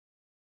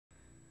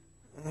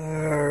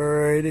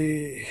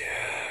Alrighty.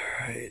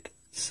 Right.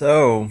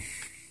 So,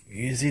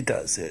 easy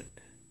does it.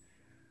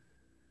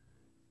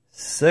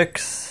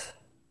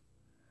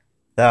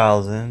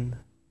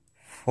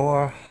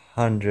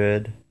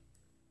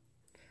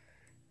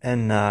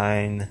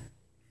 6,409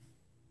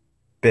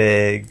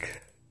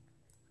 big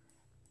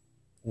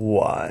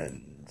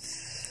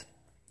ones.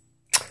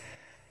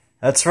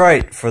 That's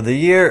right. For the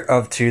year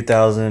of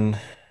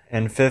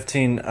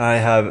 2015, I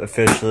have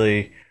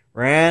officially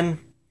ran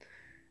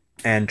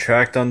and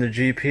tracked on the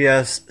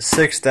GPS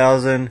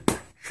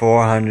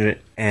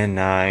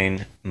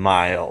 6,409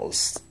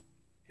 miles.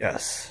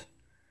 Yes.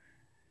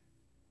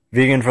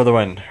 Vegan for the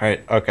win,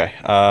 right? Okay.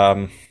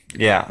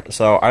 Yeah,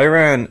 so I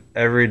ran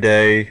every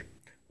day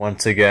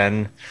once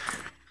again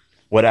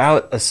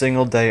without a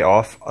single day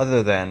off,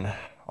 other than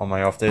on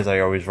my off days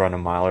I always run a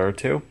mile or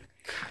two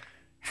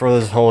for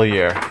this whole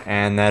year.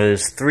 And that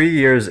is 3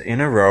 years in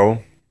a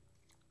row.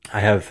 I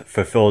have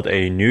fulfilled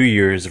a New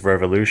Year's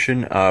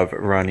resolution of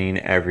running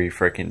every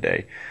freaking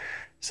day.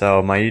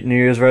 So my New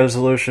Year's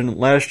resolution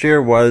last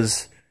year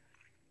was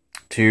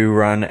to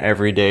run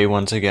every day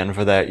once again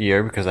for that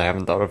year, because I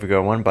haven't thought of a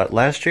good one. But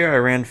last year I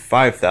ran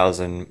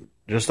 5,000,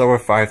 just over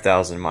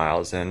 5,000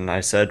 miles. And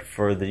I said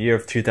for the year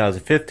of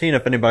 2015,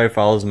 if anybody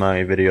follows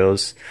my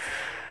videos,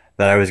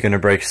 that I was going to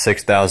break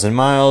 6,000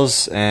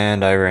 miles.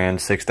 And I ran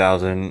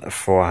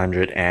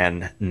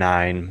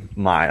 6,409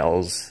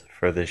 miles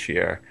for this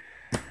year.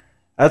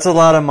 That's a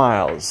lot of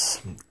miles.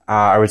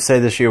 I would say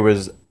this year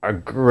was a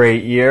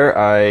great year.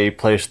 I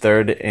placed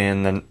third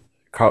in the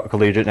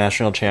Collegiate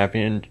National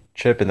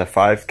Championship in the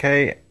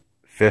 5K,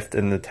 fifth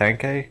in the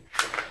 10K,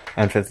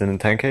 and fifth in the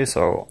 10K,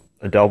 so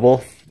a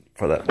double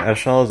for the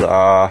nationals.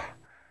 I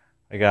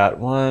got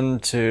 1,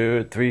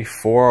 2, 3,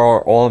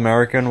 4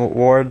 All-American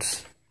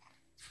awards.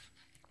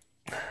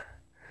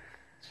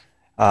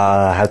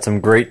 Had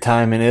some great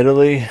time in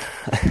Italy.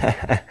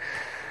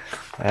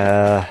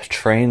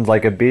 Trained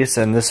like a beast,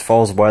 and this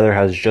fall's weather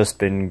has just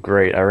been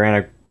great. I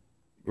ran a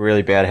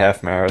really bad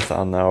half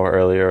marathon though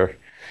earlier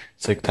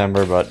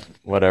September, but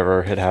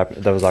whatever, it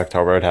happened. That was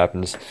October, it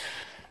happens.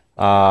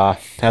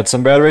 Had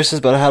some bad races,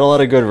 but I had a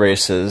lot of good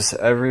races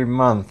every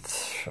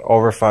month.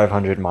 Over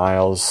 500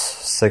 miles,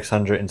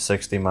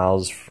 660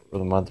 miles for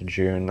the month of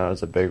June. That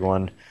was a big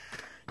one.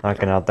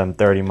 Knocking out them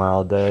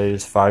 30-mile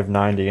days.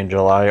 590 in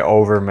July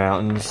over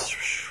mountains.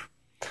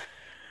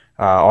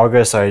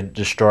 August, I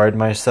destroyed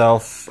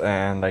myself,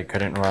 and I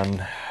couldn't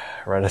run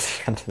right at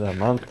the end of the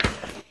month.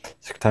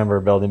 September,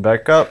 building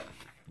back up,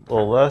 a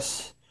little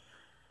less.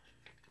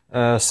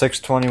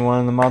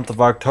 621 in the month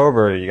of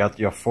October. You got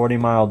your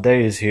 40-mile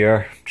days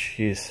here.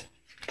 Jeez.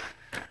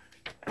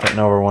 Getting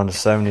over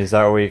 170s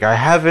that week. I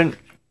haven't,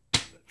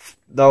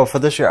 though, for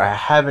this year, I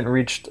haven't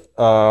reached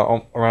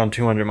around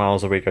 200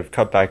 miles a week. I've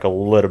cut back a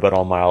little bit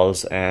on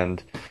miles,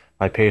 and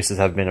my paces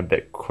have been a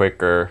bit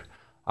quicker.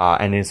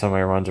 Ending some of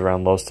my runs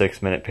around low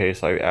 6-minute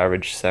pace. I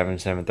average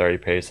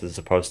 7:30 pace as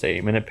opposed to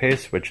 8-minute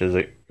pace, which is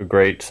a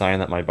great sign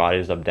that my body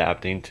is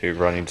adapting to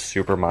running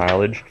super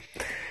mileage.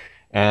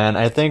 And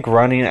I think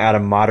running at a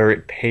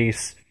moderate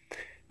pace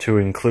to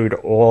include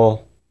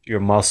all your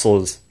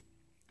muscles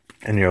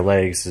and your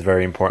legs is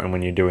very important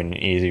when you're doing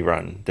an easy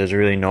run. There's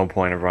really no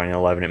point of running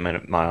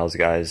 11-minute miles,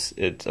 guys.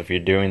 If you're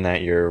doing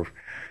that, you're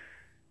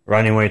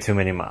running way too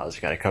many miles.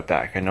 You gotta cut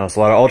back. I know it's a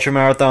lot of ultra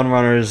marathon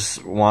runners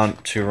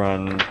want to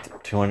run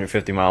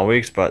 250-mile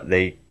weeks, but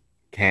they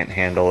can't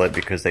handle it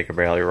because they can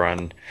barely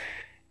run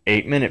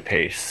 8-minute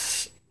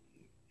pace.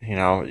 You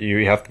know,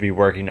 you have to be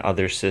working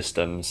other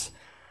systems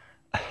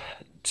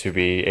to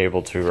be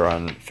able to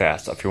run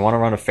fast. If you want to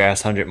run a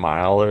fast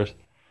 100-miler,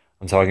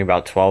 I'm talking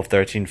about 12,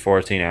 13,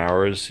 14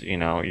 hours, you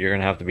know, you're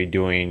gonna have to be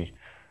doing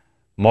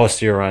most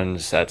of your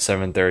runs at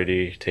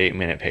 7:30 to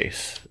 8-minute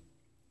pace.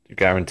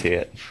 Guarantee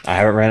it. I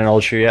haven't ran an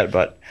ultra yet,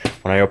 but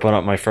when I open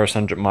up my first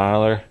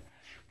 100-miler,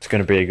 it's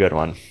going to be a good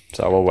one.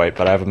 So we'll wait.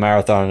 But I have a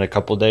marathon in a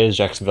couple of days,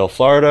 Jacksonville,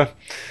 Florida.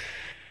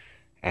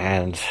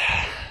 And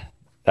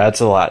that's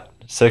a lot.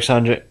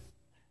 600,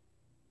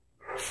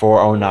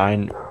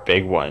 409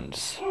 big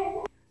ones.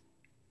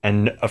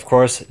 And, of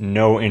course,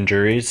 no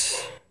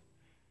injuries.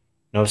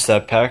 No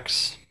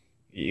setbacks.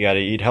 You got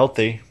to eat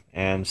healthy.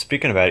 And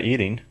speaking about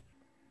eating,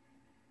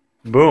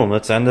 boom,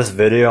 let's end this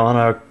video on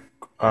a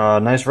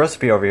nice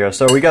recipe over here.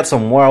 So we got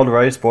some wild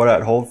rice bought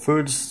at Whole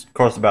Foods.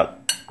 Cost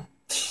about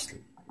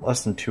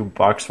less than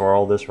 $2 for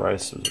all this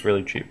rice. It was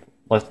really cheap,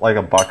 like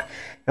a buck.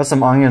 Got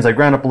some onions. I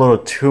ground up a little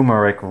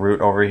turmeric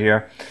root over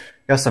here.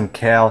 Got some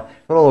kale.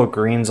 Put a little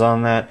greens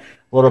on that.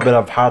 A little bit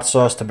of hot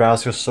sauce,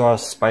 Tabasco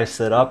sauce. Spice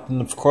it up,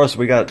 and of course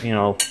we got, you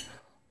know,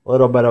 a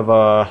little bit of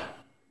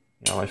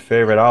my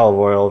favorite olive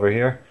oil over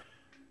here.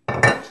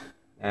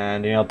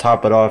 And, you know,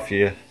 top it off,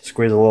 you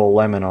squeeze a little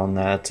lemon on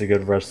that. It's a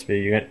good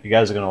recipe. You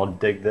guys are going to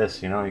dig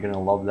this, you know. You're going to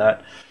love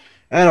that.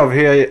 And over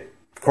here,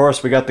 of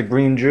course, we got the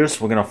green juice.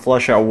 We're going to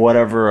flush out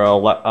whatever,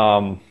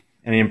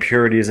 any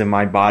impurities in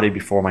my body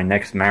before my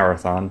next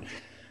marathon.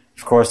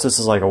 Of course, this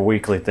is like a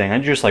weekly thing. I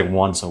just like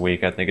once a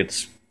week. I think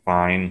it's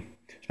fine.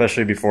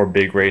 Especially before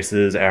big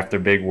races, after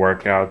big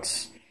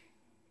workouts.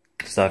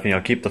 stuff. You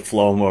know, keep the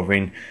flow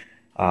moving.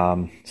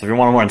 So if you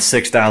want to run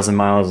 6,000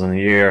 miles in a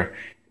year,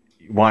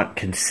 you want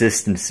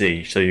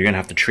consistency. So you're gonna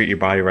have to treat your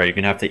body right. You're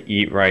gonna have to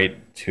eat right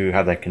to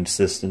have that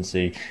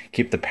consistency.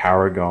 Keep the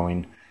power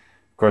going.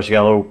 Of course, you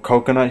got a little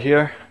coconut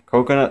here.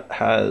 Coconut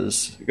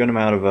has a good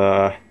amount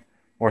of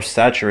more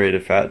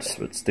saturated fats.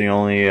 It's the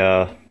only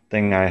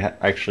thing I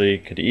actually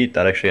could eat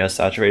that actually has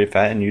saturated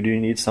fat, and you do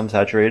need some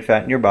saturated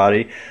fat in your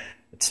body.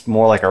 It's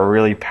more like a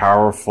really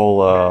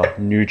powerful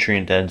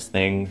nutrient-dense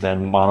thing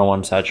than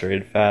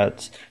monounsaturated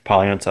fats,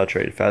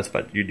 polyunsaturated fats,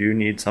 but you do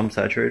need some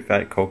saturated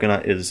fat.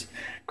 Coconut is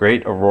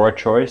great, a raw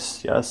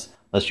choice, yes.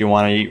 Unless you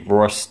want to eat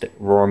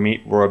raw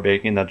meat, raw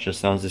bacon, that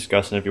just sounds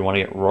disgusting if you want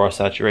to get raw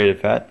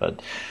saturated fat,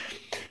 but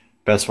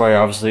best way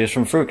obviously is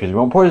from fruit because you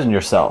won't poison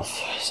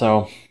yourself.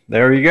 So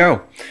there you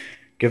go.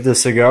 Give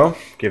this a go.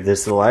 Give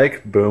this a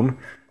like. Boom.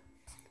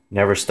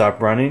 Never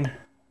stop running.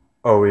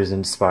 Always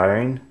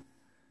inspiring.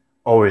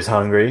 Always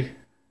hungry.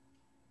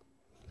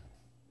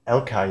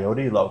 El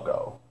Coyote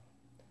Loco.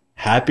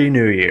 Happy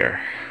New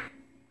Year,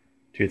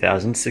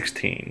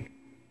 2016.